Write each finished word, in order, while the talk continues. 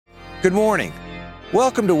Good morning.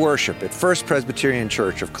 Welcome to worship at First Presbyterian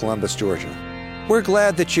Church of Columbus, Georgia. We're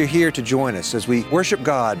glad that you're here to join us as we worship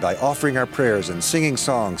God by offering our prayers and singing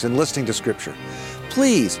songs and listening to Scripture.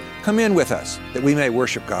 Please come in with us that we may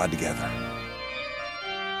worship God together.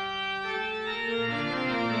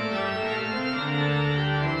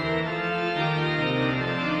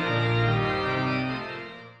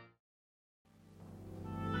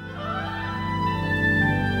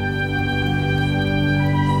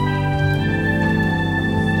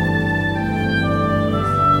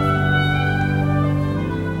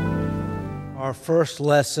 Our first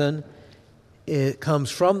lesson, it comes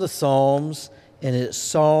from the Psalms, and it's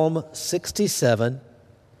Psalm 67.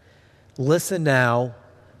 Listen now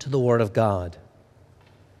to the Word of God.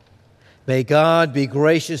 May God be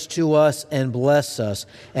gracious to us and bless us,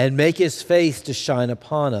 and make His face to shine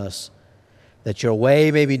upon us, that your way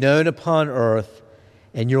may be known upon earth,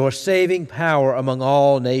 and your saving power among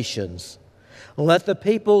all nations. Let the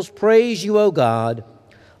peoples praise you, O God.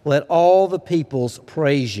 Let all the peoples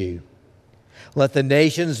praise you. Let the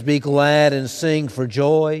nations be glad and sing for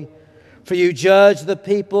joy, for you judge the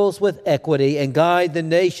peoples with equity and guide the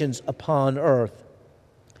nations upon earth.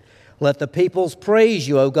 Let the peoples praise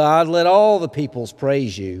you, O God, let all the peoples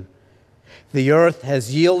praise you. The earth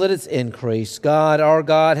has yielded its increase. God, our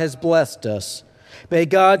God, has blessed us. May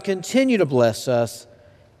God continue to bless us,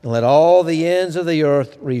 and let all the ends of the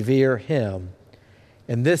earth revere Him.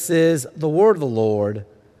 And this is the word of the Lord.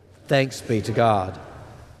 Thanks be to God.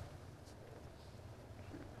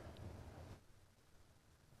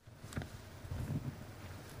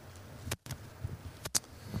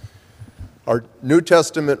 Our New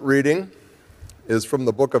Testament reading is from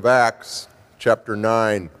the book of Acts, chapter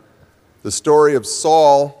 9, the story of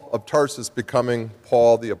Saul of Tarsus becoming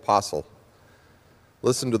Paul the Apostle.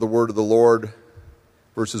 Listen to the word of the Lord,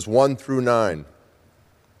 verses 1 through 9.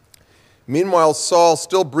 Meanwhile, Saul,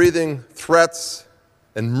 still breathing threats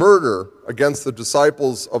and murder against the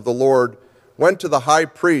disciples of the Lord, went to the high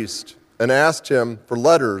priest and asked him for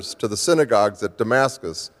letters to the synagogues at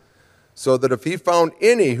Damascus, so that if he found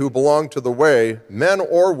any who belonged to the way, men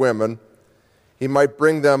or women, he might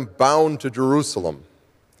bring them bound to Jerusalem.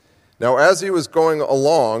 Now, as he was going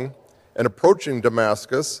along and approaching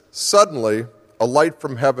Damascus, suddenly a light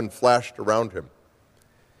from heaven flashed around him.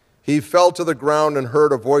 He fell to the ground and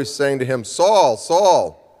heard a voice saying to him, "Saul,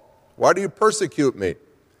 Saul, why do you persecute me?"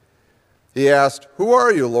 He asked, "Who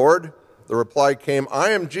are you, Lord?" The reply came, "I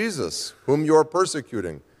am Jesus, whom you are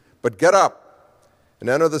persecuting. But get up and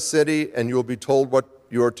enter the city, and you will be told what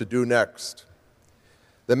you are to do next."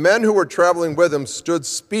 The men who were traveling with him stood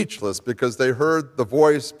speechless because they heard the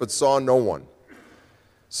voice but saw no one.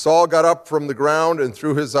 Saul got up from the ground, and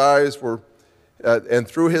through his eyes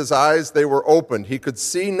they were opened. He could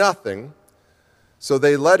see nothing, so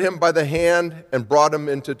they led him by the hand and brought him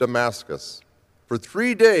into Damascus. For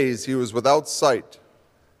 3 days he was without sight,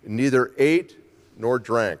 and neither ate nor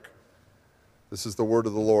drank. This is the word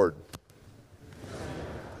of the Lord.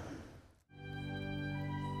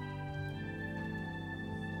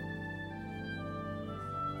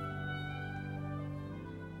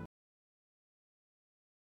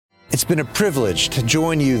 It's been a privilege to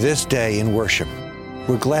join you this day in worship.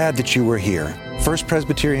 We're glad that you were here. First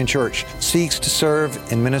Presbyterian Church seeks to serve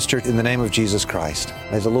and minister in the name of Jesus Christ.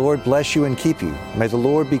 May the Lord bless you and keep you. May the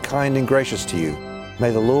Lord be kind and gracious to you.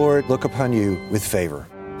 May the Lord look upon you with favor.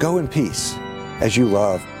 Go in peace as you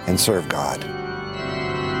love and serve God.